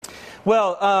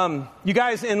Well, you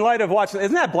guys, in light of watching,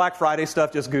 isn't that Black Friday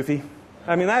stuff just goofy?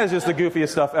 I mean, that is just the goofiest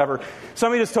stuff ever.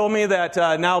 Somebody just told me that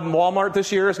now Walmart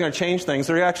this year is going to change things.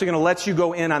 They're actually going to let you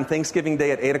go in on Thanksgiving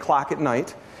Day at 8 o'clock at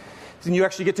night. And you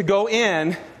actually get to go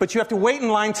in, but you have to wait in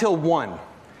line till 1.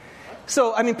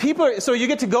 So, I mean, so you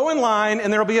get to go in line,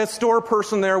 and there'll be a store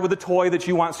person there with a toy that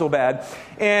you want so bad.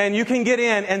 And you can get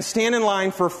in and stand in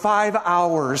line for 5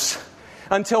 hours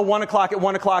until 1 o'clock. At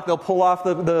 1 o'clock, they'll pull off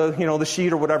the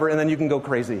sheet or whatever, and then you can go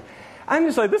crazy. I'm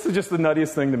just like, this is just the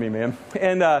nuttiest thing to me, man.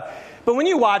 And but when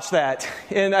you watch that,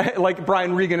 and like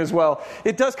Brian Regan as well,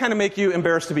 it does kind of make you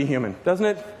embarrassed to be human, doesn't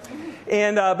it?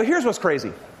 And but here's what's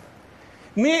crazy.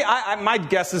 My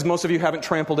guess is most of you haven't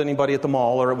trampled anybody at the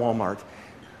mall or at Walmart.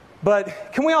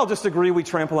 But can we all just agree we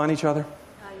trample on each other?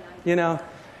 You know?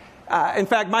 In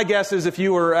fact, my guess is if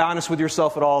you were honest with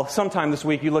yourself at all, sometime this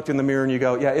week you looked in the mirror and you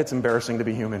go, yeah, it's embarrassing to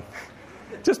be human.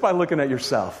 Just by looking at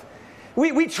yourself.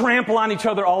 We trample on each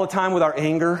other all the time with our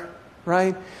anger,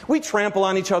 right? We trample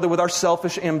on each other with our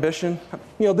selfish ambition.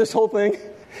 You know, this whole thing,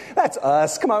 that's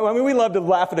us. Come on, I mean, we love to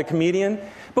laugh at a comedian,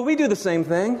 but we do the same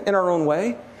thing in our own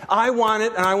way. I want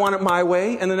it, and I want it my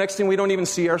way, and the next thing we don't even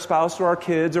see our spouse or our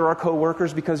kids or our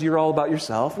coworkers because you're all about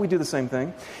yourself. We do the same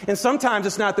thing. And sometimes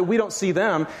it's not that we don't see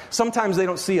them. Sometimes they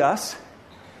don't see us.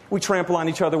 We trample on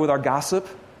each other with our gossip.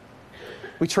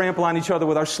 We trample on each other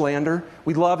with our slander.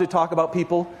 We love to talk about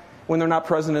people when they're not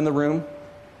present in the room.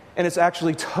 And it's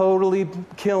actually totally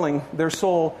killing their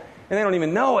soul, and they don't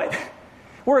even know it.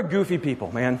 We're a goofy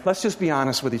people, man. Let's just be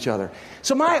honest with each other.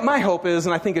 So my hope is,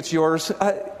 and I think it's yours,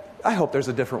 I hope there's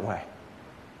a different way.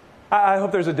 I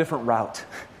hope there's a different route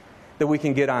that we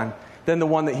can get on than the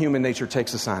one that human nature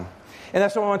takes us on. And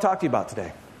that's what I want to talk to you about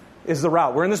today, is the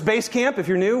route. We're in this base camp. If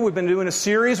you're new, we've been doing a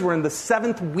series. We're in the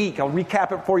 7th week. I'll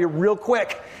recap it for you real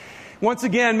quick. Once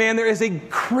again, man, there is a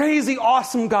crazy,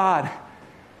 awesome God.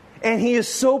 And He is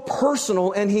so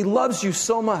personal, and He loves you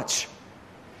so much.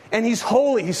 And He's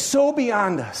holy. He's so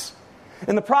beyond us.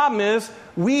 And the problem is,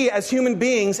 we as human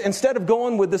beings, instead of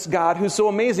going with this God who's so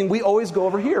amazing, we always go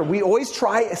over here. We always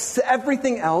try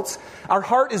everything else. Our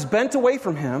heart is bent away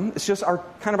from Him. It's just our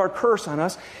curse on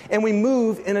us. And we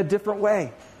move in a different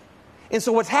way. And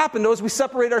so what's happened, though, is we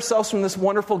separate ourselves from this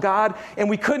wonderful God, and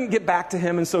we couldn't get back to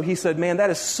Him. And so He said, man, that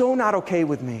is so not okay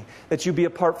with me, that you be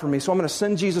apart from me. So I'm going to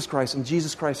send Jesus Christ, and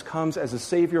Jesus Christ comes as the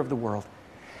Savior of the world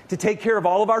to take care of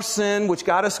all of our sin, which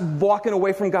got us walking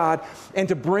away from God, and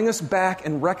to bring us back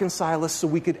and reconcile us so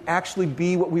we could actually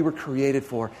be what we were created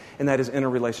for, and that is in a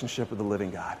relationship with the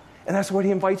living God. And that's what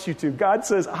He invites you to. God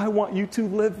says, I want you to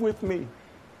live with me.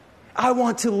 I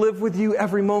want to live with you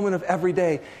every moment of every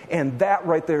day. And that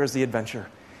right there is the adventure,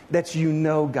 that you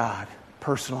know God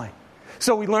personally.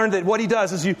 So we learned that what He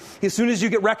does is as soon as you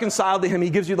get reconciled to Him, He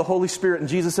gives you the Holy Spirit. And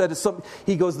Jesus said,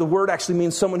 the word actually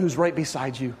means someone who's right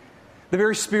beside you. The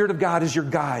very Spirit of God is your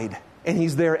guide. And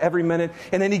He's there every minute.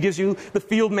 And then He gives you the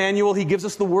field manual. He gives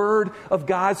us the Word of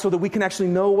God so that we can actually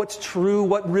know what's true,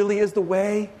 what really is the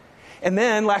way. And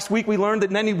then last week we learned that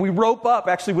then we rope up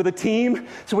actually with a team.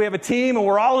 So we have a team and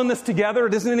we're all in this together.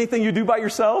 It isn't anything you do by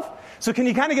yourself. So can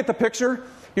you kind of get the picture?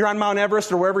 You're on Mount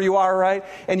Everest or wherever you are, right?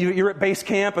 And you're at base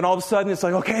camp and all of a sudden it's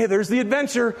like, okay, there's the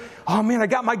adventure. Oh man, I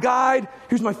got my guide.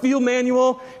 Here's my field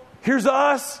manual. Here's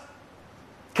us.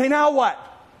 Okay, now what?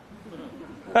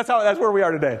 That's where we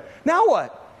are today. Now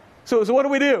what? So what do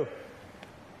we do?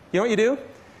 You know what you do?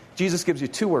 Jesus gives you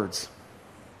 2 words.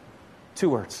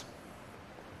 2 words.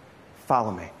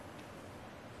 Follow me.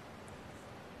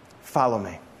 Follow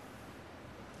me.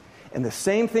 And the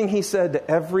same thing He said to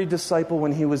every disciple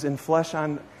when He was in flesh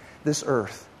on this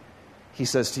earth, He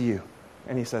says to you,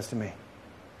 and He says to me,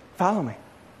 follow me.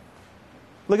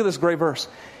 Look at this great verse.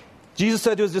 Jesus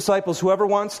said to His disciples, whoever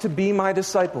wants to be my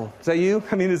disciple. Is that you?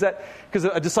 I mean, is that, because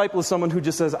a disciple is someone who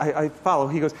just says, I follow.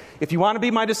 He goes, if you want to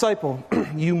be my disciple,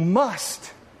 you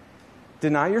must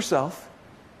deny yourself.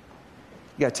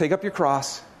 You got to take up your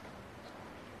cross.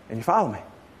 And you follow me.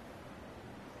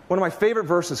 One of my favorite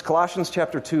verses, Colossians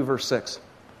chapter 2, verse 6.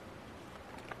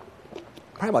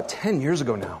 Probably about 10 years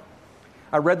ago now.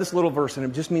 I read this little verse and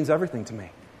it just means everything to me.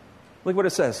 Look what it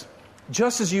says.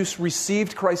 Just as you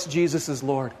received Christ Jesus as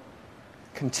Lord,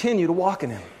 continue to walk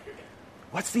in Him.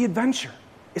 What's the adventure?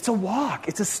 It's a walk.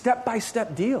 It's a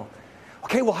step-by-step deal.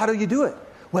 Okay, well, how do you do it?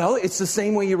 Well, it's the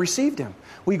same way you received Him.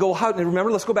 We go,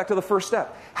 remember, let's go back to the first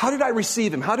step. How did I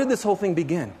receive Him? How did this whole thing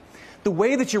begin? The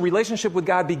way that your relationship with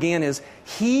God began is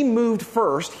He moved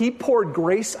first. He poured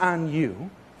grace on you.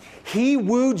 He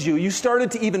wooed you. You started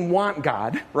to even want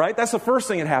God, right? That's the first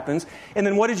thing that happens. And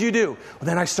then what did you do? Well,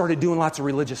 then I started doing lots of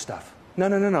religious stuff.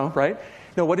 No, right?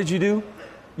 No, what did you do?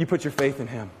 You put your faith in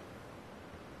Him.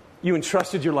 You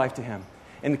entrusted your life to him.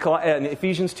 And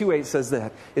Ephesians 2:8 says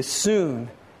that, as soon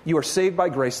you are saved by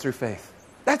grace through faith.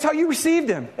 That's how you received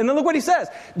him. And then look what he says.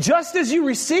 Just as you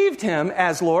received him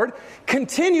as Lord,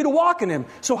 continue to walk in him.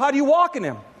 So how do you walk in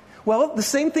him? Well, the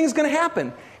same thing's going to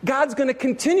happen. God's going to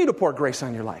continue to pour grace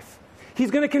on your life.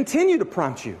 He's going to continue to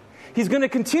prompt you. He's going to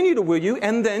continue to will you,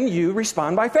 and then you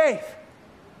respond by faith.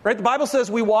 Right? The Bible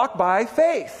says we walk by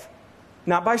faith,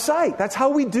 not by sight. That's how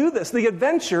we do this. The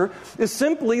adventure is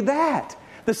simply that.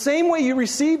 The same way you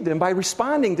received him by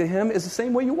responding to him is the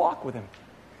same way you walk with him.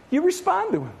 You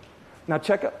respond to him. Now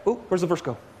check out, where's the verse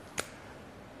go?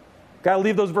 Got to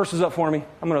leave those verses up for me.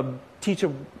 I'm going to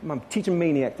teach a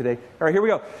maniac today. All right, here we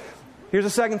go. Here's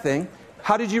the second thing.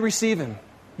 How did you receive him?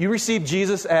 You received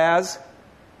Jesus as...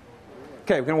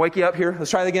 Okay, we're going to wake you up here.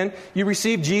 Let's try that again. You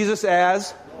received Jesus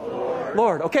as...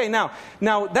 Lord. Okay, now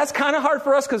that's kind of hard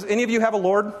for us because any of you have a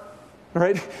Lord,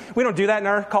 right? We don't do that in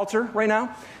our culture right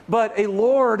now. But a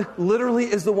Lord literally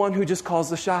is the one who just calls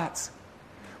the shots.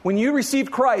 When you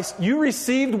received Christ, you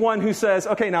received one who says,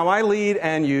 okay, now I lead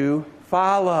and you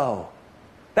follow.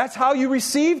 That's how you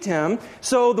received him.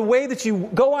 So the way that you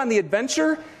go on the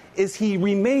adventure is he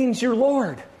remains your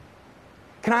Lord.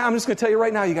 I'm just going to tell you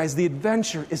right now, you guys, the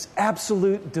adventure is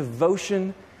absolute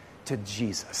devotion to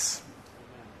Jesus.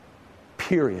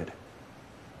 Period.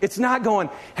 It's not going,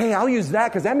 hey, I'll use that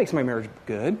because that makes my marriage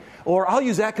good. Or I'll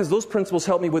use that because those principles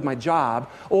help me with my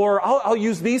job. Or I'll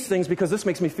use these things because this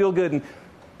makes me feel good. And,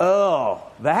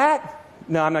 that?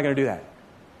 No, I'm not going to do that.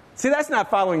 See, that's not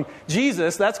following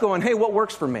Jesus. That's going, hey, what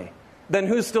works for me? Then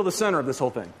who's still the center of this whole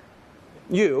thing?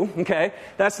 You, okay?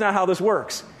 That's not how this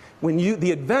works.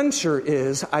 The adventure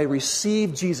is, I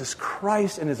received Jesus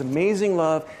Christ and his amazing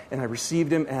love, and I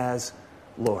received him as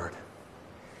Lord.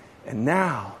 And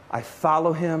now I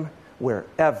follow him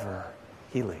wherever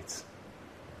he leads.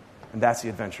 And that's the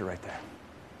adventure right there.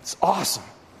 It's awesome.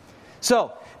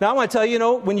 So, now I want to tell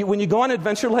you, when you go on an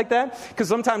adventure like that, because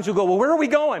sometimes you'll go, well, where are we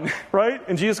going? Right?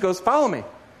 And Jesus goes, follow me.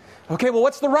 Okay, well,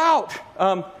 what's the route?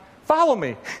 Follow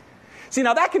me. See,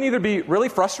 now that can either be really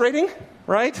frustrating,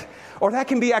 right? Or that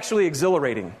can be actually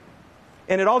exhilarating.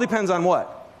 And it all depends on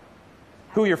what?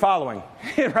 Who you're following,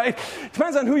 right?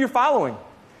 Depends on who you're following.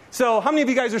 So, how many of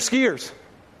you guys are skiers?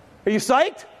 Are you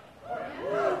psyched?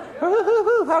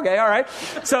 Okay, all right.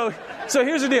 So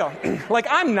here's the deal. Like,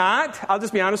 I'm not. I'll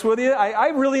just be honest with you. I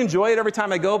really enjoy it every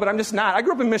time I go, but I'm just not. I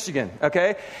grew up in Michigan,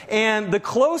 okay? And the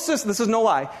closest, this is no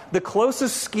lie, the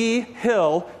closest ski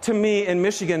hill to me in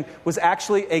Michigan was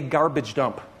actually a garbage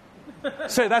dump.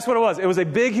 So that's what it was. It was a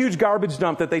big, huge garbage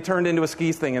dump that they turned into a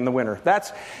ski thing in the winter.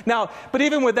 But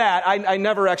even with that, I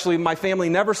never actually, my family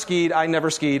never skied. I never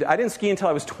skied. I didn't ski until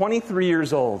I was 23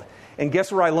 years old. And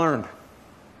guess where I learned?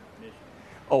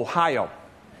 Ohio.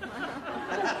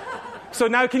 So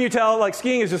now can you tell, like,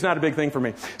 skiing is just not a big thing for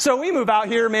me. So we move out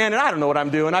here, man, and I don't know what I'm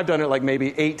doing. I've done it like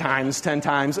maybe 8 times, 10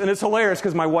 times. And it's hilarious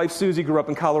because my wife, Susie, grew up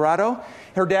in Colorado.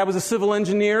 Her dad was a civil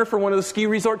engineer for one of the ski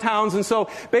resort towns. And so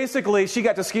basically she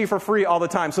got to ski for free all the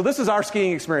time. So this is our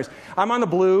skiing experience. I'm on the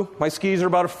blue. My skis are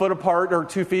about a foot apart or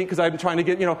 2 feet because I'm trying to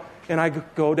get, and I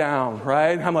go down,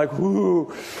 right? I'm like,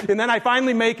 whoo. And then I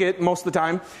finally make it most of the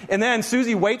time. And then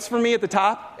Susie waits for me at the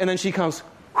top, and then she comes,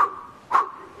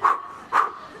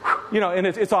 and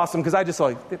it's awesome because I just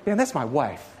like, man, that's my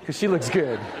wife because she looks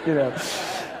good,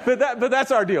 But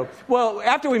that's our deal. Well,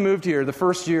 after we moved here, the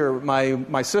first year,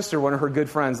 my sister, one of her good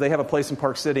friends, they have a place in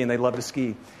Park City and they love to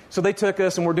ski. So they took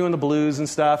us and we're doing the blues and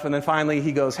stuff. And then finally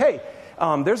he goes, hey,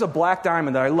 there's a black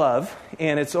diamond that I love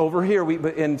and it's over here.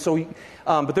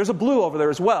 But there's a blue over there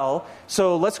as well.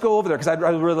 So let's go over there because I'd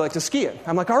really like to ski it.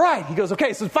 I'm like, all right. He goes,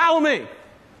 okay, so follow me.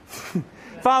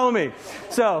 Follow me.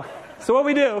 So what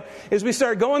we do is we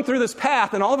start going through this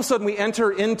path, and all of a sudden we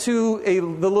enter into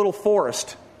the little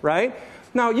forest, right?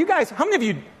 Now, you guys, how many of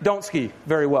you don't ski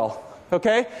very well?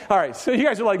 Okay? All right, so you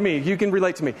guys are like me. You can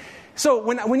relate to me. So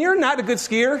when you're not a good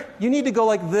skier, you need to go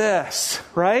like this,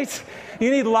 right?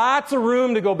 You need lots of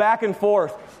room to go back and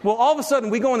forth. Well, all of a sudden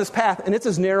we go on this path, and it's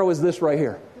as narrow as this right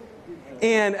here.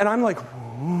 And I'm like,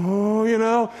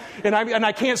 and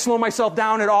I can't slow myself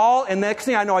down at all. And next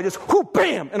thing I know, I just,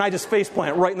 bam, and I just face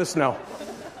plant right in the snow.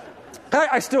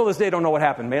 I still to this day don't know what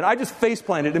happened, man. I just face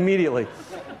planted immediately.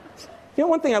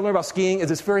 One thing I learned about skiing is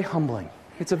it's very humbling.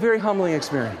 It's a very humbling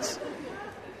experience.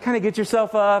 Kind of get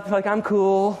yourself up, like, I'm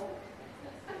cool.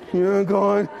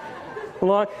 Going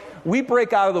along. We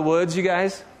break out of the woods, you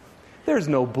guys. There's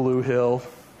no Blue Hill.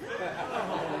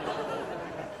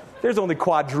 There's only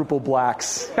quadruple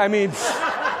blacks. I mean,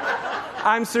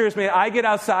 I'm serious, man. I get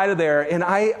outside of there, and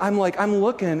I'm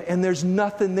looking, and there's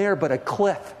nothing there but a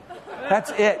cliff.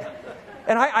 That's it.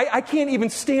 And I can't even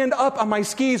stand up on my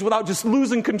skis without just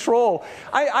losing control.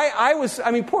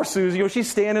 Poor Susie, she's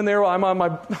standing there while I'm on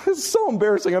my, it's so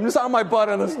embarrassing. I'm just on my butt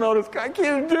on the snow. I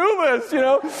can't do this,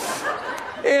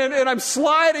 And I'm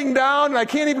sliding down and I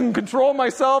can't even control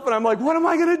myself. And I'm like, what am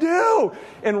I going to do?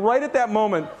 And right at that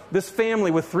moment, this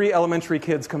family with 3 elementary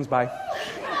kids comes by.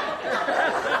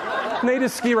 And they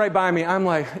just ski right by me. I'm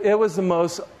like, it was the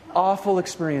most awful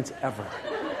experience ever.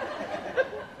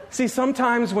 See,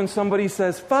 sometimes when somebody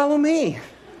says, follow me,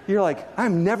 you're like,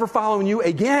 I'm never following you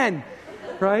again,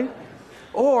 right?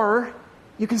 Or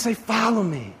you can say, follow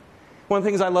me. One of the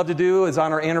things I love to do is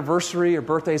on our anniversary or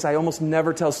birthdays, I almost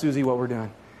never tell Susie what we're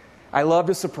doing. I love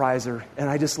to surprise her, and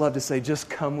I just love to say, just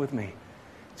come with me.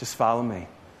 Just follow me.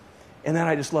 And then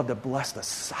I just love to bless the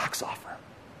socks off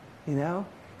her,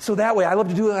 So that way, I love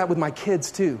to do that with my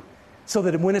kids too. So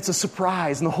that when it's a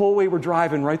surprise and the whole way we're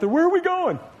driving right there, where are we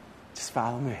going? Just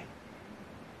follow me.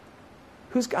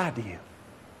 Who's God to you?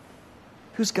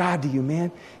 Who's God to you,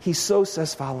 man? He so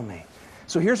says, follow me.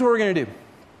 So here's what we're going to do.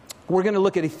 We're going to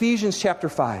look at Ephesians chapter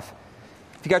 5.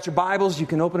 If you got your Bibles, you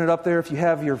can open it up there. If you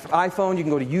have your iPhone, you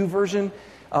can go to YouVersion,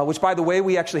 which, by the way,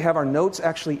 we actually have our notes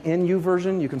actually in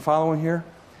YouVersion. You can follow in here.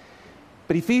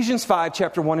 But Ephesians 5,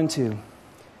 chapter 1 and 2.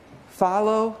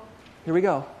 Follow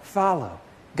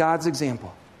God's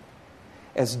example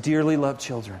as dearly loved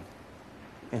children.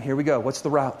 And here we go. What's the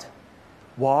route?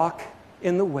 Walk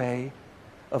in the way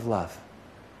of love.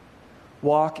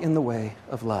 Walk in the way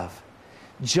of love.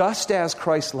 Just as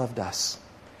Christ loved us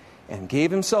and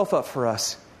gave himself up for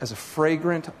us as a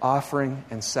fragrant offering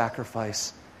and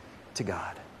sacrifice to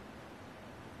God.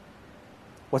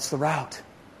 What's the route?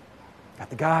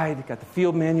 Got the guide, got the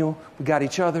field manual, we got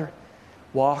each other.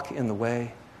 Walk in the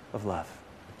way of love.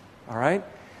 All right?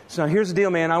 So now here's the deal,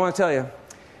 man. I want to tell you,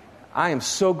 I am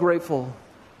so grateful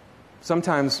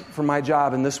sometimes for my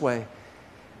job in this way,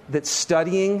 that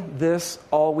studying this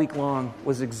all week long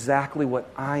was exactly what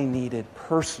I needed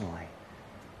personally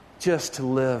just to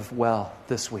live well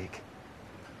this week.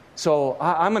 So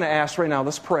I'm going to ask right now,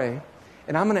 let's pray,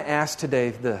 and I'm going to ask today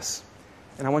this,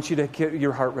 and I want you to get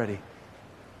your heart ready.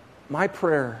 My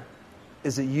prayer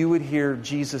is that you would hear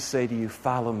Jesus say to you,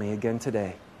 follow me again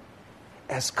today,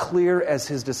 as clear as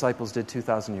his disciples did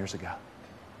 2,000 years ago.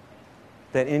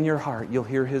 That in your heart you'll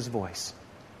hear his voice,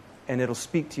 and it'll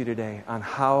speak to you today on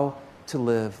how to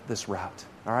live this route.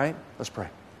 All right? Let's pray.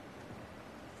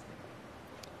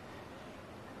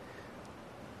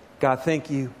 God, thank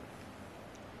you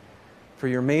for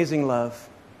your amazing love.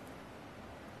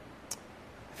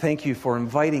 Thank you for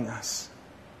inviting us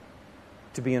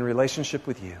to be in relationship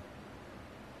with you.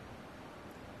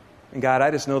 And God,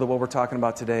 I just know that what we're talking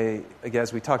about today, again,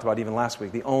 as we talked about even last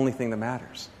week, the only thing that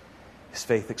matters is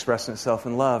faith expressing itself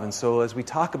in love. And so as we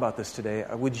talk about this today,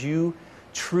 would you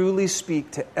truly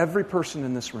speak to every person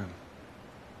in this room?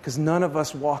 Because none of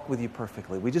us walk with you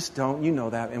perfectly. We just don't. You know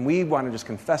that. And we want to just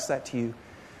confess that to you.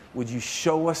 Would you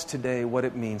show us today what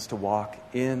it means to walk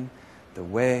in the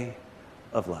way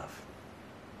of love?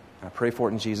 I pray for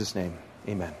it in Jesus' name.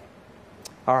 Amen.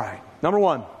 All right. Number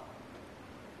one.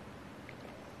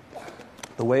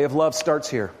 The way of love starts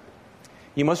here.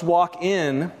 You must walk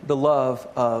in the love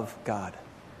of God.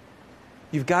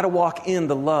 You've got to walk in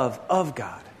the love of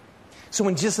God. So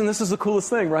when Jesus, and this is the coolest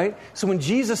thing, right? So when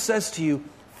Jesus says to you,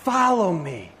 follow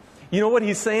me, you know what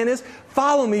he's saying is,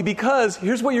 follow me because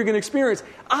here's what you're going to experience.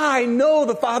 I know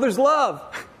the Father's love.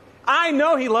 I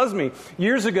know he loves me.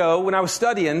 Years ago, when I was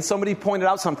studying, somebody pointed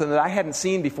out something that I hadn't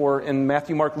seen before in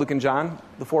Matthew, Mark, Luke, and John,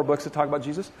 the 4 books that talk about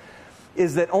Jesus,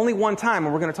 is that only one time,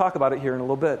 and we're going to talk about it here in a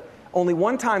little bit, only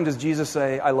one time does Jesus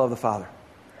say, I love the Father.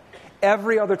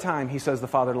 Every other time he says, the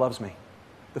Father loves me.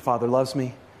 The Father loves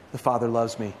me. The Father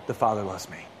loves me. The Father loves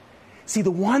me. See,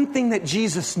 the one thing that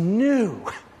Jesus knew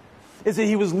is that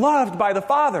he was loved by the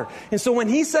Father. And so when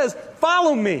he says,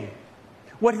 follow me,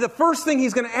 the first thing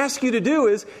he's going to ask you to do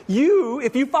is,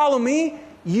 if you follow me,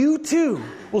 you too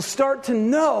will start to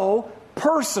know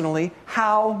personally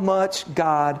how much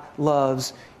God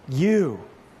loves you.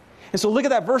 And so look at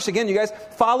that verse again, you guys.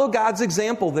 Follow God's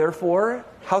example, therefore.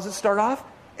 How's it start off?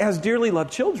 As dearly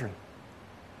loved children.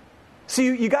 See,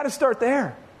 you got to start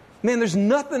there. Man, there's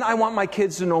nothing I want my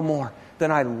kids to know more than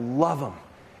I love them.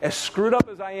 As screwed up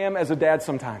as I am as a dad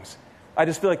sometimes, I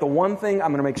just feel like the one thing I'm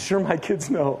going to make sure my kids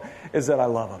know is that I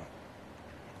love them.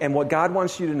 And what God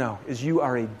wants you to know is you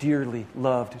are a dearly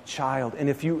loved child. And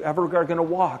if you ever are going to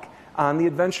walk on the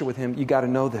adventure with him, you got to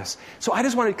know this. So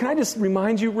can I just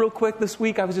remind you real quick this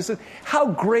week, I was just saying how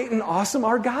great and awesome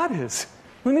our God is.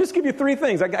 Let me just give you 3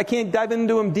 things. I can't dive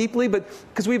into them deeply, but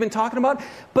because we've been talking about,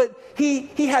 but he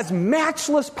has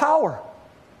matchless power.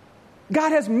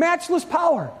 God has matchless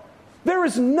power. There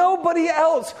is nobody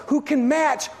else who can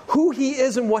match who He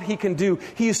is and what He can do.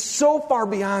 He is so far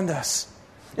beyond us.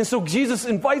 And so Jesus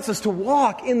invites us to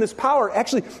walk in this power.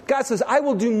 Actually, God says, I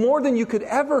will do more than you could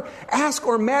ever ask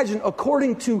or imagine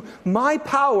according to my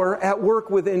power at work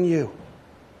within you.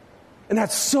 And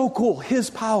that's so cool, His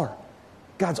power.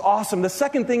 God's awesome. The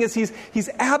second thing is He's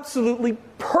absolutely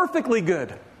perfectly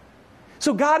good.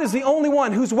 So God is the only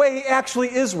one whose way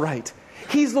actually is right.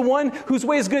 He's the one whose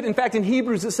way is good. In fact, in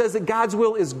Hebrews it says that God's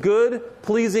will is good,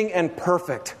 pleasing, and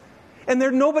perfect. And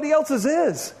nobody else's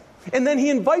is. And then He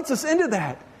invites us into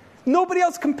that. Nobody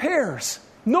else compares.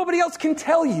 Nobody else can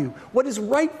tell you what is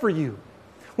right for you.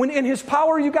 When in His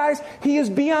power, you guys, He is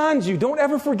beyond you. Don't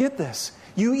ever forget this.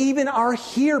 You even are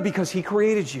here because He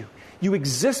created you. You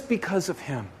exist because of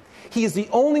Him. He is the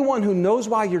only one who knows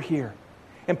why you're here.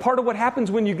 And part of what happens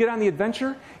when you get on the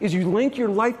adventure is you link your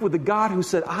life with the God who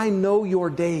said, I know your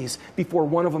days before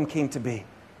one of them came to be.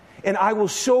 And I will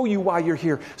show you why you're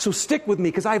here. So stick with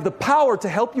me because I have the power to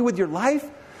help you with your life.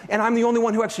 And I'm the only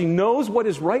one who actually knows what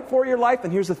is right for your life.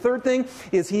 And here's the third thing,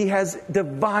 is He has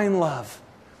divine love.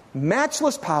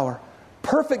 Matchless power,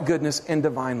 perfect goodness, and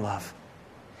divine love.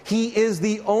 He is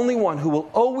the only one who will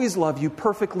always love you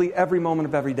perfectly every moment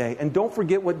of every day. And don't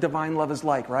forget what divine love is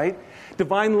like, right?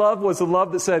 Divine love was the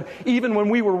love that said, even when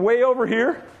we were way over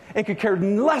here and could care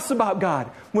less about God,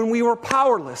 when we were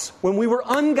powerless, when we were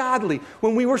ungodly,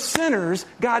 when we were sinners,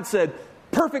 God said,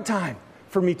 perfect time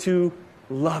for me to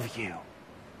love you.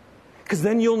 Because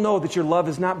then you'll know that your love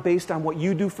is not based on what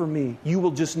you do for me. You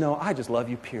will just know, I just love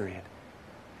you, period.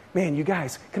 Man, you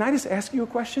guys, can I just ask you a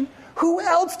question? Who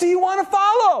else do you want to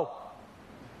follow?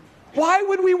 Why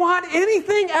would we want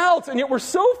anything else? And yet we're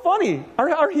so funny.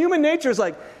 Our human nature is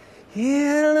like,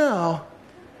 yeah, I don't know.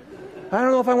 I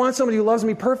don't know if I want somebody who loves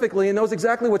me perfectly and knows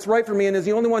exactly what's right for me and is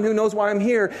the only one who knows why I'm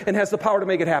here and has the power to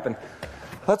make it happen.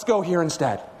 Let's go here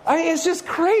instead. It's just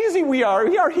crazy we are.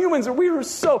 We are humans.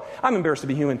 I'm embarrassed to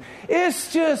be human.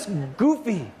 It's just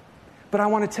goofy. But I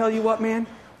want to tell you what, man.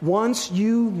 Once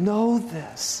you know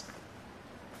this,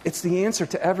 it's the answer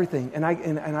to everything. And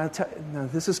I'll tell you, now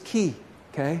this is key,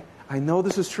 okay? I know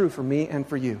this is true for me and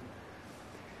for you.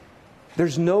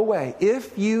 There's no way,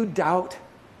 if you doubt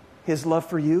His love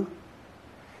for you,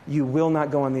 you will not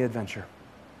go on the adventure.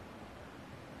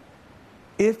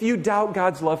 If you doubt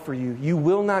God's love for you, you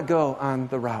will not go on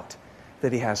the route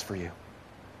that He has for you.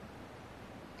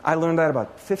 I learned that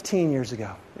about 15 years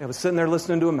ago. I was sitting there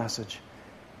listening to a message.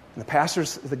 And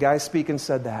the guy speaking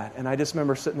said that. And I just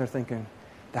remember sitting there thinking,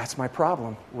 that's my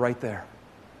problem right there.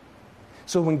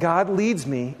 So when God leads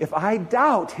me, if I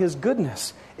doubt His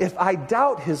goodness, if I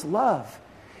doubt His love,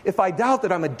 if I doubt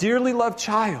that I'm a dearly loved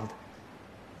child,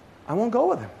 I won't go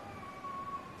with Him.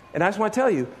 And I just want to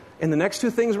tell you, in the next two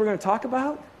things we're going to talk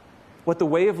about, what the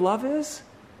way of love is,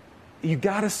 you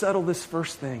got to settle this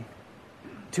first thing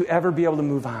to ever be able to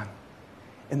move on.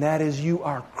 And that is you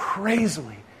are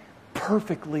crazily,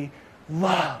 perfectly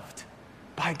loved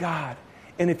by God.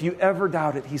 And if you ever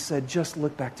doubt it, He said, just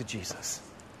look back to Jesus.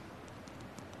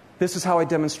 This is how I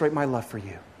demonstrate my love for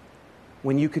you.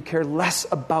 When you could care less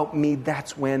about me,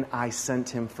 that's when I sent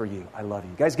Him for you. I love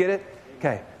you. You guys get it?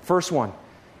 Okay, first one.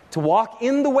 To walk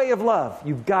in the way of love,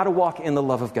 you've got to walk in the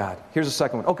love of God. Here's the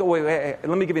second one. Okay, wait.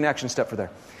 Let me give you an action step for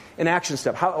there. An action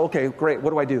step. Okay, great.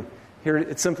 What do? Here,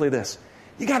 it's simply this.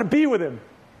 You got to be with Him.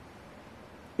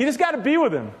 You just got to be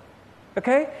with Him.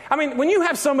 Okay? I mean, when you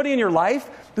have somebody in your life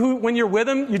who, when you're with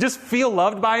them, you just feel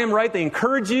loved by them, right? They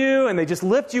encourage you and they just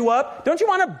lift you up. Don't you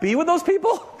want to be with those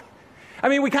people? I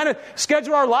mean, we kind of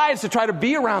schedule our lives to try to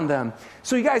be around them.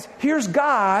 So you guys, here's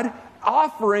God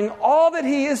offering all that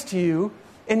He is to you.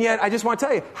 And yet, I just want to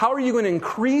tell you, how are you going to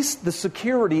increase the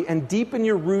security and deepen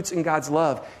your roots in God's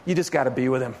love? You just got to be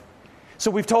with Him.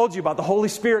 So we've told you about the Holy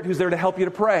Spirit who's there to help you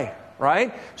to pray,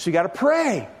 right? So you got to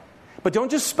pray. But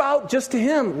don't just spout just to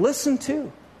Him. Listen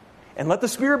too. And let the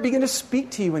Spirit begin to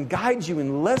speak to you and guide you,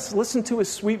 and let's listen to His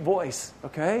sweet voice,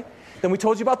 okay? Then we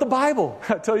told you about the Bible.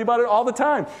 I tell you about it all the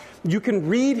time. You can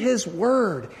read His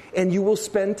Word, and you will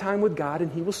spend time with God,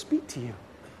 and He will speak to you.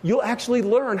 You'll actually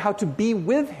learn how to be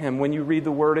with Him when you read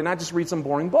the Word and not just read some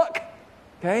boring book,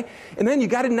 okay? And then you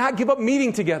got to not give up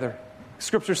meeting together,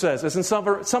 Scripture says. Isn't some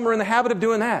are in the habit of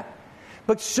doing that?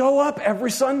 But show up every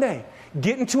Sunday.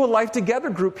 Get into a life together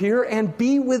group here and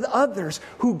be with others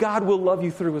who God will love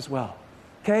you through as well.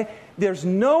 Okay? There is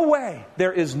no way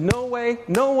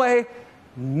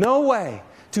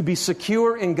to be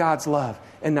secure in God's love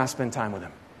and not spend time with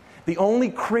Him. The only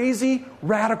crazy,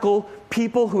 radical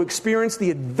people who experience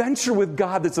the adventure with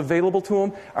God that's available to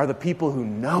them are the people who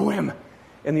know Him.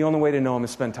 And the only way to know Him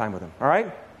is spend time with Him. All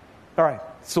right? All right.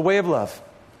 It's the way of love.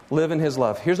 Live in His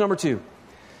love. Here's number 2.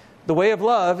 The way of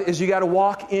love is you got to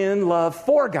walk in love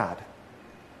for God.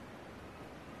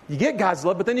 You get God's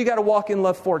love, but then you got to walk in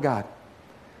love for God.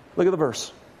 Look at the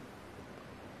verse.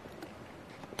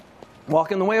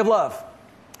 Walk in the way of love,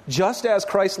 just as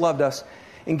Christ loved us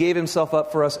and gave Himself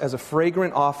up for us as a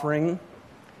fragrant offering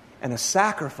and a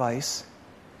sacrifice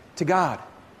to God.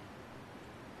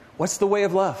 What's the way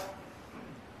of love?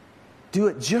 Do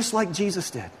it just like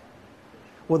Jesus did.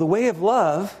 Well, the way of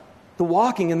love, the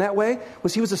walking in that way,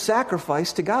 was He was a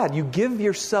sacrifice to God. You give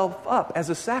yourself up as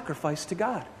a sacrifice to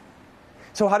God.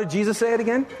 So how did Jesus say it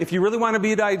again? If you really want to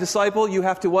be Thy disciple, you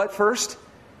have to what first?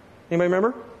 Anybody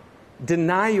remember?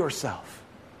 Deny yourself.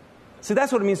 See,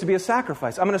 that's what it means to be a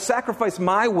sacrifice. I'm going to sacrifice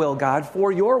my will, God,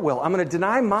 for your will. I'm going to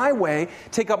deny my way,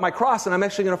 take up my cross, and I'm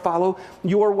actually going to follow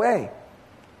your way.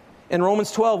 In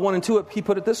Romans 12, 1 and 2, he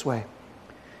put it this way.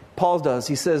 Paul does.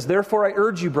 He says, therefore I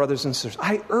urge you, brothers and sisters,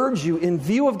 I urge you in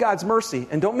view of God's mercy,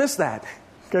 and don't miss that.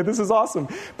 Okay, this is awesome.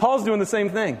 Paul's doing the same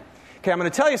thing. Okay, I'm going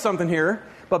to tell you something here,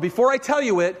 but before I tell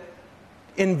you it,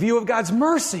 in view of God's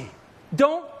mercy,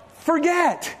 don't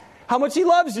forget how much He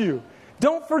loves you.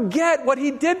 Don't forget what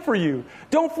He did for you.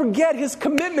 Don't forget His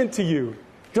commitment to you.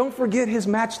 Don't forget His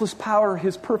matchless power,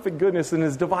 His perfect goodness, and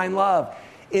His divine love.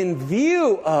 In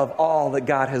view of all that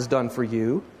God has done for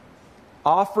you,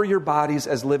 offer your bodies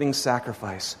as living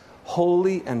sacrifice,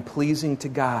 holy and pleasing to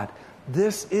God.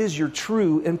 This is your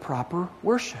true and proper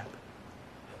worship.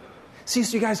 See,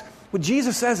 so you guys, what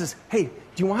Jesus says is, hey,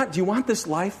 do you want this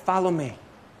life? Follow me.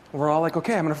 And we're all like,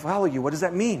 okay, I'm going to follow you. What does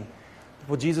that mean?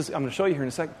 Well, Jesus, I'm going to show you here in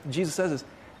a second. Jesus says is,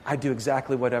 I do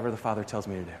exactly whatever the Father tells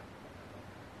me to do.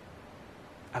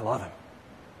 I love Him.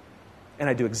 And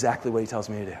I do exactly what He tells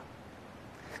me to do.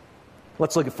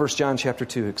 Let's look at 1 John chapter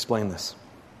 2 to explain this.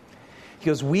 He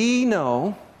goes, we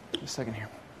know, a second here.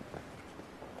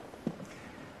 It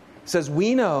says,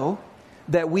 we know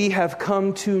that we have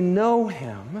come to know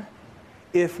Him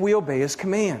if we obey His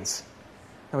commands.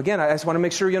 Now again, I just want to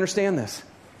make sure you understand this.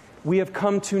 We have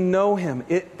come to know Him.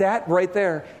 That right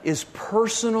there is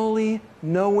personally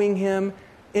knowing Him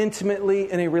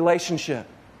intimately in a relationship.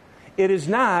 It is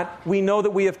not, we know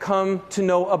that we have come to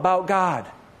know about God.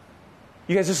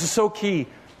 You guys, this is so key.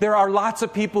 There are lots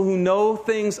of people who know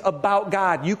things about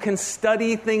God. You can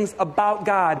study things about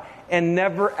God and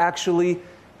never actually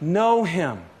know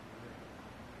Him.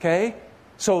 Okay?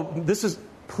 So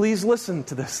please listen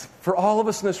to this. For all of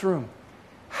us in this room,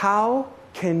 how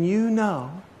can you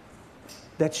know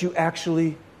that you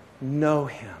actually know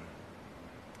Him?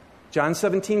 John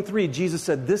 17:3, Jesus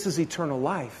said, this is eternal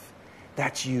life,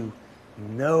 that you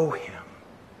know Him.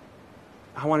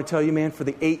 I want to tell you, man, for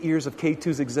the 8 years of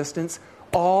K2's existence,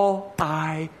 all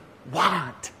I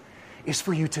want is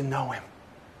for you to know Him.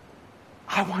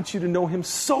 I want you to know Him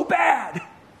so bad.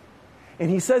 And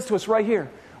He says to us right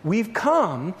here, we've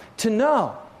come to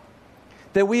know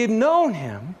that we have known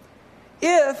Him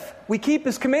if we keep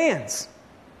His commands.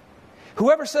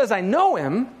 Whoever says, I know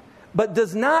Him, but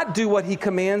does not do what He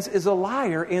commands is a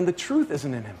liar, and the truth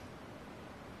isn't in him.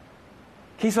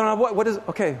 He said, what is,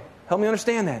 okay, help me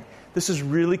understand that. This is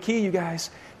really key, you guys.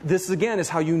 This, again, is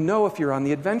how you know if you're on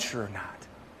the adventure or not.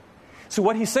 So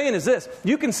what he's saying is this.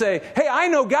 You can say, hey, I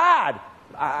know God.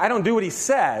 I don't do what He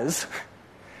says,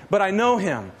 but I know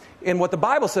Him. And what the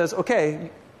Bible says, okay,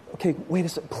 wait a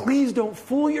second. Please don't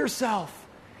fool yourself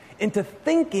into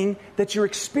thinking that you're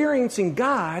experiencing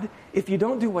God if you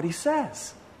don't do what He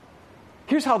says.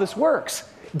 Here's how this works.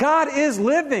 God is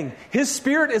living. His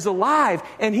Spirit is alive,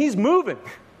 and He's moving.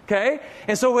 Okay?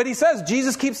 And so what He says,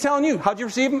 Jesus keeps telling you, how'd you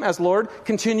receive Him? As Lord,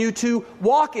 continue to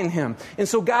walk in Him. And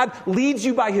so God leads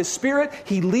you by His Spirit.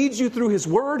 He leads you through His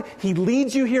Word. He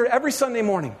leads you here every Sunday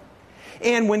morning.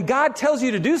 And when God tells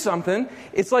you to do something,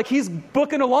 it's like He's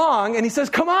booking along, and He says,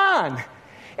 come on.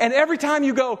 And every time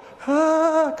you go,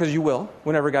 because you will,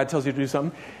 whenever God tells you to do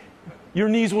something, your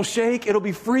knees will shake, it'll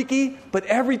be freaky, but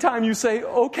every time you say,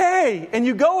 okay, and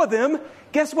you go with Him,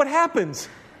 guess what happens?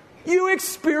 You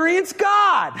experience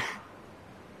God.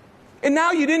 And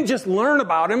now you didn't just learn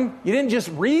about Him, you didn't just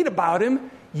read about Him,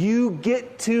 you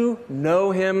get to know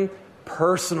Him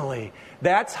personally.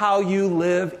 That's how you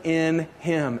live in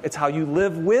Him. It's how you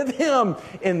live with Him.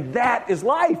 And that is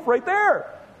life right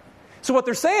there. So what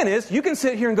they're saying is, you can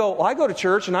sit here and go, well, I go to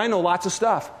church and I know lots of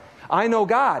stuff. I know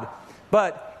God.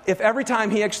 But if every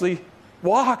time He actually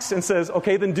walks and says,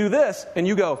 okay, then do this, and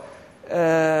you go,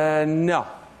 no.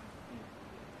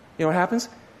 You know what happens?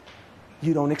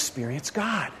 You don't experience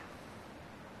God.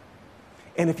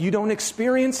 And if you don't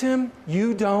experience Him,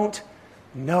 you don't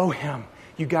know Him.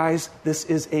 You guys, this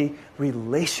is a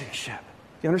relationship.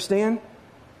 You understand?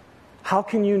 How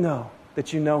can you know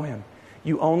that you know him.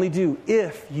 You only do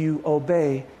if you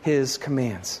obey his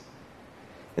commands.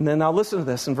 And then now listen to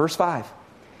this in verse 5.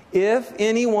 If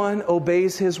anyone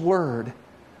obeys his word,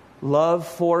 love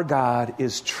for God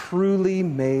is truly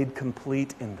made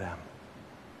complete in them.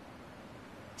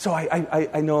 So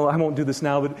I know I won't do this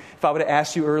now, but if I would have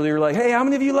asked you earlier, like, hey, how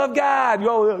many of you love God? You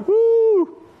all like,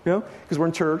 woo! You know, because we're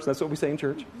in church. That's what we say in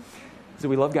church. So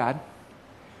we love God.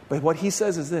 But what he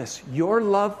says is this: your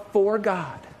love for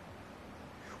God,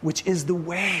 which is the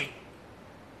way,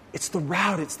 it's the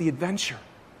route, it's the adventure.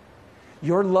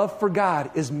 Your love for God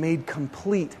is made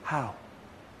complete. How?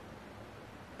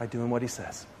 By doing what he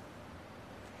says.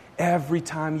 Every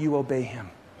time you obey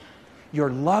him, your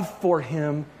love for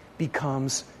him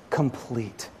becomes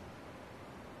complete.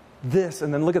 This,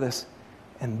 and then look at this,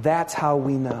 and that's how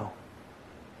we know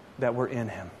that we're in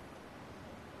him.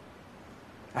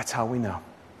 That's how we know.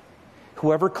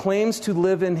 Whoever claims to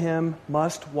live in him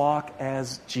must walk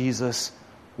as Jesus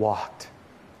walked.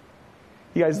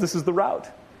 You guys, this is the route.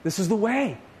 This is the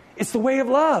way. It's the way of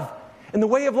love. And the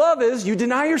way of love is you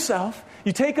deny yourself,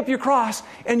 you take up your cross,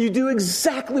 and you do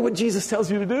exactly what Jesus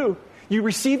tells you to do. You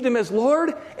received him as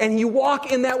Lord, and you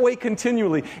walk in that way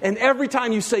continually. And every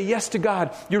time you say yes to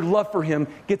God, your love for him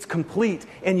gets complete,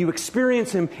 and you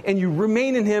experience him, and you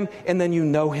remain in him, and then you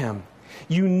know him.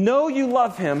 You know you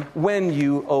love him when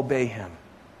you obey him.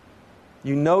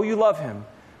 You know you love him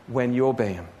when you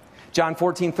obey him. John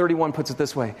 14:31 puts it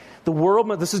this way. The world,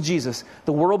 this is Jesus,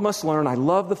 the world must learn I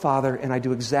love the Father and I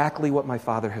do exactly what my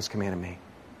Father has commanded me.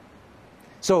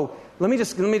 So let me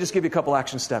just give you a couple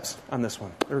action steps on this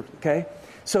one. Okay?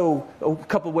 So a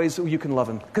couple ways that you can love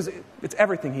him. Because it's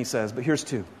everything he says, but here's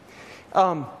two.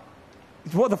 One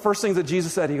of the first things that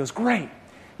Jesus said, he goes, great,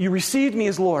 you received me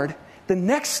as Lord. The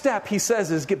next step, he says,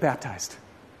 is get baptized.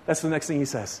 That's the next thing he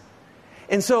says.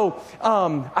 And so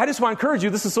I just want to encourage you,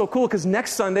 this is so cool, because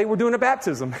next Sunday we're doing a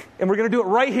baptism. And we're going to do it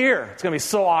right here. It's going to be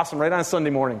so awesome, right on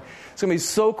Sunday morning. It's going to be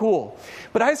so cool.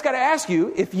 But I just got to ask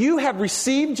you, if you have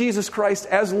received Jesus Christ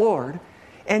as Lord,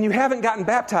 and you haven't gotten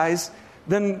baptized,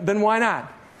 then why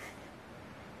not?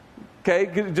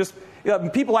 Okay, just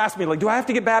people ask me, like, do I have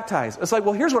to get baptized? It's like,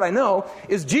 well, here's what I know,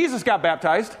 is Jesus got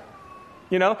baptized.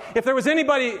 You know, if there was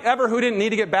anybody ever who didn't need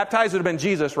to get baptized, it would have been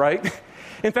Jesus, right?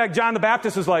 In fact, John the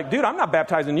Baptist is like, dude, I'm not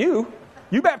baptizing you.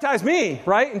 You baptize me,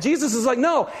 right? And Jesus is like,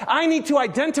 no, I need to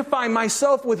identify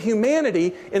myself with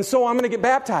humanity, and so I'm going to get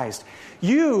baptized.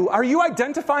 Are you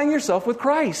identifying yourself with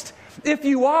Christ? If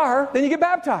you are, then you get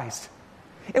baptized.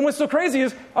 And what's so crazy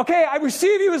is, okay, I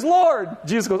receive you as Lord.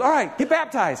 Jesus goes, all right, get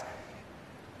baptized.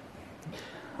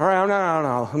 All right,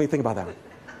 no. Let me think about that one.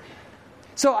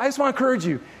 So I just want to encourage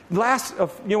you.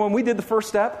 When we did the first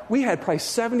step, we had probably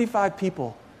 75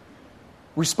 people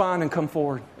respond and come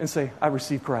forward and say, I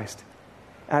received Christ.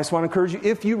 And I just want to encourage you,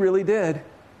 if you really did,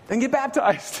 then get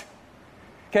baptized.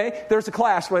 Okay? There's a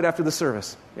class right after the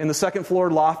service in the second floor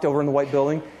loft over in the white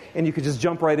building, and you could just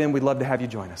jump right in. We'd love to have you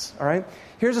join us. All right?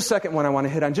 Here's a second one I want to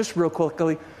hit on just real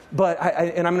quickly, but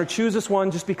I'm going to choose this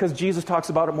one just because Jesus talks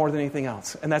about it more than anything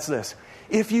else, and that's this.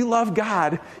 If you love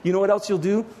God, you know what else you'll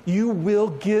do? You will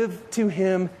give to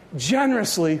him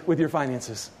generously with your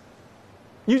finances.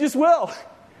 You just will.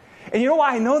 And you know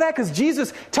why I know that? Because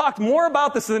Jesus talked more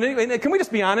about this than anything. Can we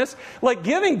just be honest? Like,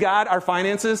 giving God our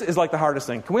finances is like the hardest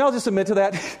thing. Can we all just admit to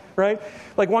that? Right?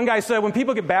 Like one guy said, when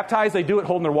people get baptized, they do it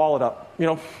holding their wallet up. You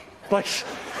know, like,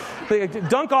 they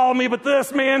dunk all of me but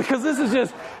this, man, because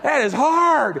that is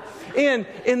hard. And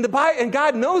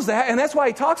God knows that, and that's why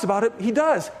he talks about it. He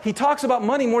does. He talks about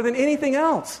money more than anything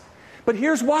else. But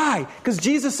here's why. Because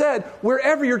Jesus said,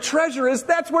 wherever your treasure is,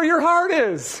 that's where your heart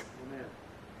is.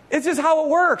 It's just how it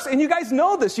works. And you guys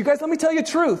know this. You guys, let me tell you the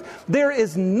truth. There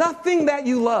is nothing that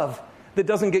you love that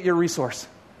doesn't get your resource.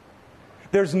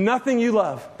 There's nothing you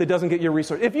love that doesn't get your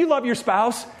resource. If you love your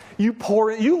spouse, you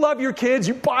pour it. You love your kids,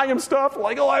 you buy them stuff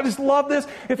like, oh, I just love this.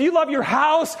 If you love your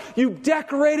house, you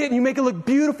decorate it and you make it look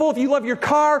beautiful. If you love your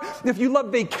car, if you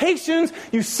love vacations,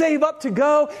 you save up to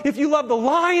go. If you love the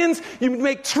Lions, you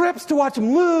make trips to watch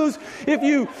them lose.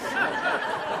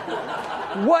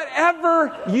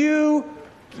 Whatever you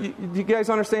guys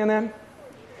understand that?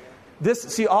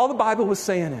 All the Bible was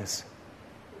saying is,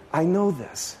 I know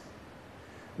this.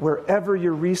 Wherever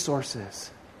your resource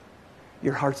is,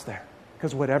 your heart's there.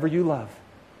 Because whatever you love,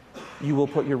 you will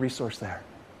put your resource there.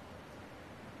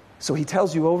 So he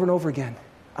tells you over and over again,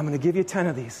 I'm going to give you 10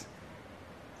 of these.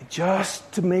 And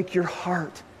just to make your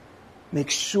heart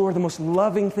make sure, the most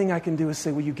loving thing I can do is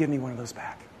say, will you give me one of those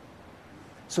back?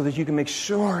 So that you can make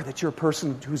sure that you're a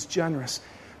person who's generous,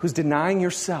 who's denying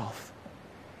yourself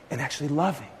and actually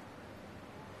loving.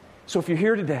 So if you're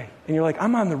here today and you're like,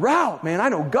 I'm on the route, man, I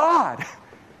know God.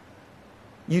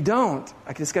 You don't.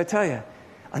 I just got to tell you,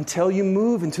 until you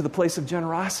move into the place of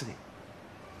generosity,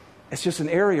 it's just an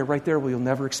area right there where you'll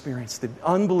never experience the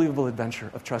unbelievable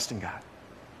adventure of trusting God.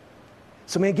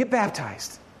 So man, get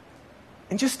baptized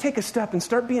and just take a step and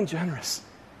start being generous.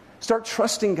 Start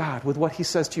trusting God with what He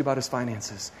says to you about His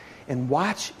finances. And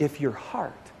watch if your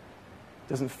heart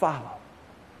doesn't follow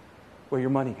where your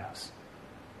money goes.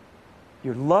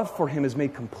 Your love for Him is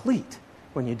made complete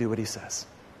when you do what He says.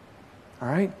 All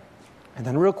right? And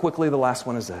then real quickly, the last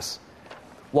one is this.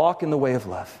 Walk in the way of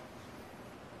love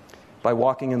by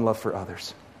walking in love for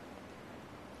others.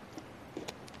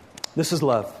 This is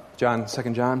love, 2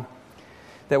 John.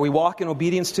 That we walk in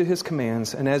obedience to His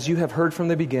commands. And as you have heard from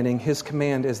the beginning, His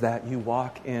command is that you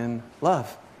walk in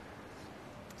love.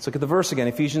 Let's look at the verse again,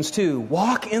 Ephesians 2.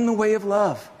 Walk in the way of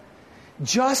love.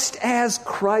 Just as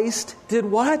Christ did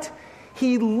what?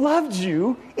 He loved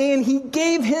you and He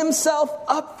gave Himself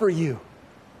up for you.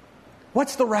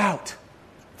 What's the route?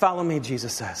 Follow me,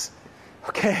 Jesus says.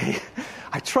 Okay,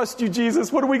 I trust you, Jesus.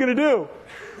 What are we going to do?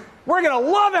 We're going to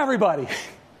love everybody.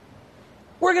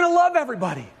 We're going to love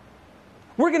everybody.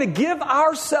 We're going to give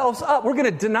ourselves up. We're going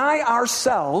to deny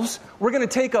ourselves. We're going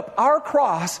to take up our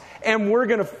cross, and we're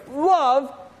going to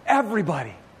love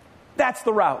everybody. That's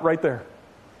the route right there.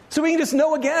 So we can just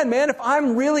know again, man, if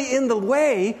I'm really in the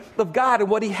way of God and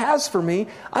what He has for me,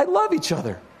 I love each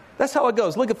other. That's how it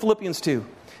goes. Look at Philippians 2.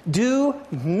 Do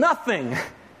nothing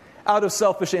out of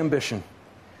selfish ambition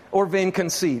or vain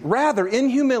conceit. Rather, in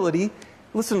humility,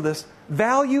 listen to this,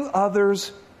 value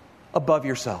others above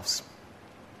yourselves.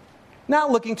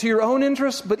 Not looking to your own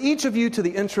interests, but each of you to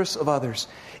the interests of others.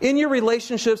 In your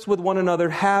relationships with one another,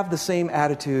 have the same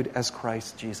attitude as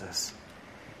Christ Jesus.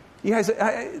 You guys,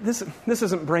 this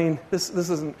isn't brain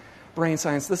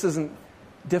science. This isn't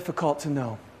difficult to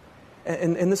know.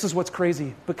 And this is what's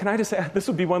crazy. But can I just say, this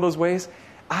would be one of those ways.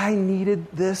 I needed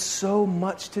this so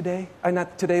much today.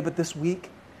 Not today, but this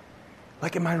week.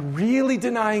 Like, am I really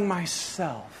denying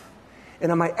myself?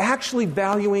 And am I actually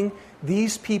valuing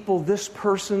these people, this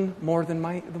person, more than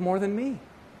me?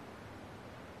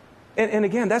 And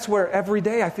again, that's where every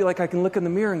day I feel like I can look in the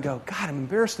mirror and go, God, I'm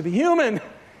embarrassed to be human.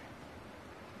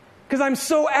 Because I'm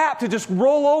so apt to just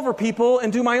roll over people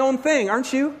and do my own thing,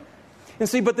 aren't you? And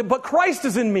see, but Christ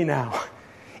is in me now.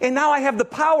 And now I have the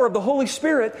power of the Holy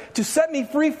Spirit to set me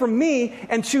free from me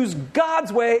and choose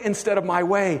God's way instead of my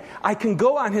way. I can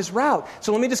go on His route.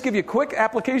 So let me just give you a quick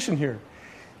application here.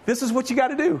 This is what you got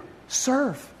to do.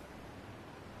 Serve.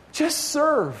 Just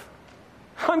serve.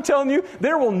 I'm telling you,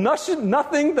 there will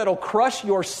nothing that'll crush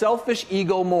your selfish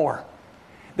ego more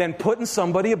than putting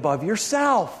somebody above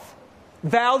yourself.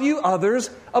 Value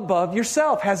others above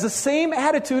yourself. Has the same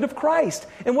attitude of Christ.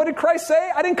 And what did Christ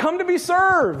say? I didn't come to be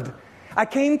served. I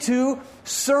came to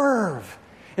serve.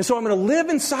 And so I'm going to live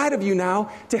inside of you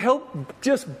now to help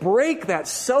just break that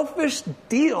selfish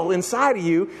deal inside of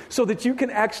you so that you can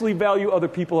actually value other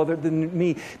people other than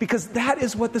me. Because that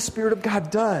is what the Spirit of God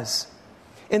does.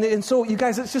 And so, you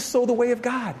guys, it's just so the way of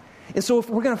God. And so if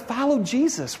we're going to follow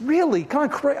Jesus, really, come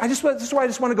on, this is why I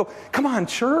just want to go, come on,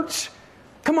 church.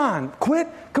 Come on, quit.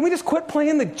 Can we just quit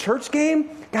playing the church game?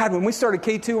 God, when we started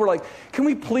K2, we're like, can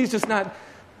we please just not,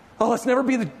 let's never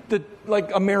be the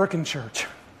American church.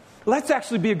 Let's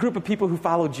actually be a group of people who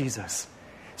follow Jesus.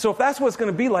 So if that's what it's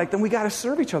going to be like, then we got to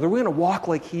serve each other. We're going to walk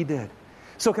like He did.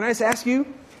 So can I just ask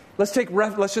you, let's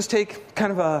just take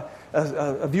kind of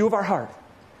a view of our heart.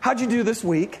 How'd you do this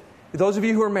week? Those of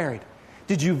you who are married,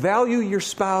 did you value your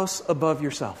spouse above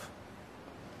yourself?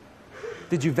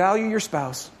 Did you value your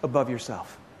spouse above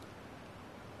yourself?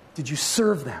 Did you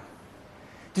serve them?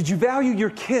 Did you value your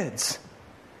kids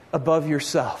above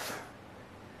yourself?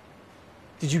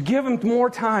 Did you give them more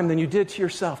time than you did to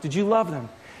yourself? Did you love them?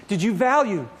 Did you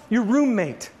value your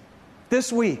roommate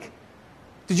this week?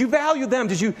 Did you value them?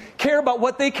 Did you care about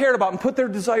what they cared about and put their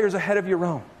desires ahead of your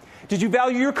own? Did you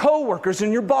value your coworkers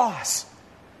and your boss?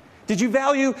 Did you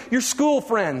value your school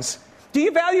friends? Do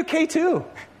you value K2?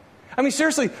 I mean,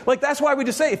 seriously, that's why we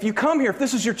just say, if you come here, if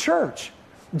this is your church,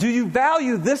 do you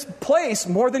value this place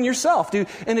more than yourself?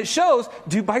 And it shows,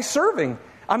 by serving.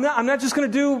 I'm not just going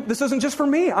to do, this isn't just for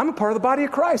me. I'm a part of the body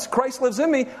of Christ. Christ lives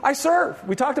in me. I serve.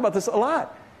 We talked about this a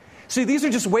lot. See, these are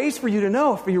just ways for you to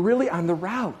know if you're really on the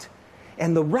route.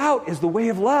 And the route is the way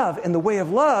of love. And the way of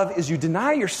love is you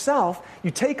deny yourself, you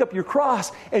take up your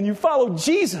cross, and you follow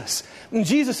Jesus. And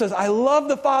Jesus says, I love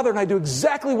the Father, and I do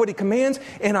exactly what He commands,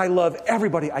 and I love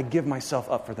everybody. I give myself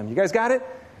up for them. You guys got it?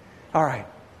 All right.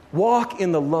 Walk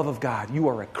in the love of God. You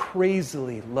are a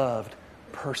crazily loved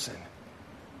person.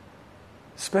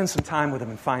 Spend some time with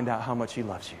Him and find out how much He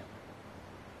loves you.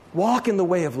 Walk in the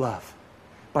way of love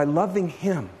by loving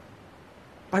Him,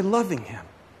 by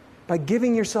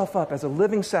giving yourself up as a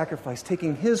living sacrifice,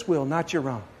 taking His will, not your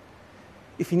own.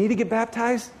 If you need to get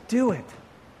baptized, do it.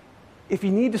 If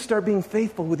you need to start being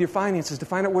faithful with your finances to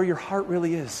find out where your heart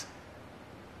really is,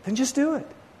 then just do it.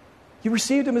 You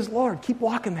received Him as Lord. Keep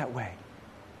walking that way.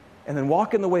 And then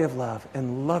walk in the way of love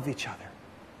and love each other.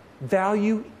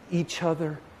 Value each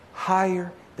other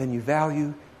higher than you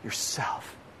value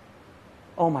yourself.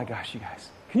 Oh my gosh, you guys.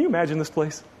 Can you imagine this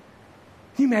place?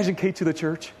 Can you imagine K2 the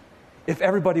church? If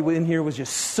everybody in here was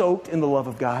just soaked in the love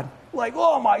of God. Like,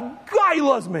 oh my God, He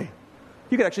loves me.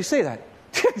 You could actually say that.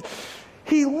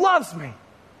 He loves me.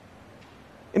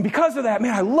 And because of that,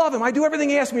 man, I love Him. I do everything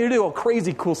He asks me to do. Oh,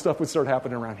 crazy cool stuff would start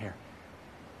happening around here.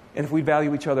 And if we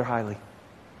value each other highly,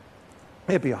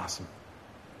 it'd be awesome.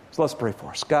 So let's pray for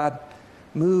us. God,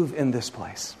 move in this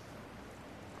place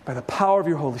by the power of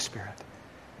your Holy Spirit.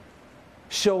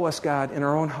 Show us, God, in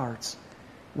our own hearts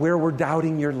where we're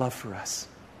doubting your love for us.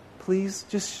 Please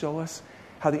just show us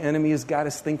how the enemy has got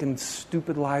us thinking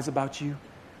stupid lies about you,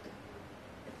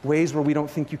 ways where we don't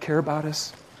think you care about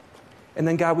us. And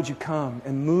then, God, would you come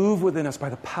and move within us by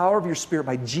the power of your Spirit,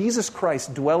 by Jesus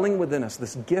Christ dwelling within us,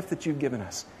 this gift that you've given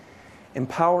us.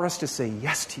 Empower us to say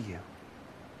yes to you,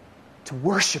 to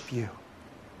worship you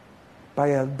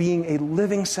by being a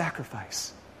living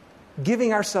sacrifice,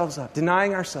 giving ourselves up,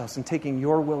 denying ourselves, and taking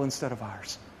your will instead of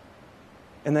ours.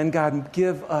 And then, God,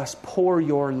 pour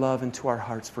your love into our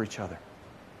hearts for each other.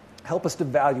 Help us to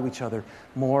value each other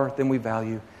more than we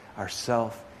value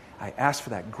ourselves. I ask for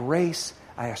that grace.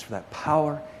 I ask for that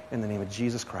power in the name of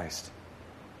Jesus Christ.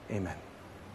 Amen.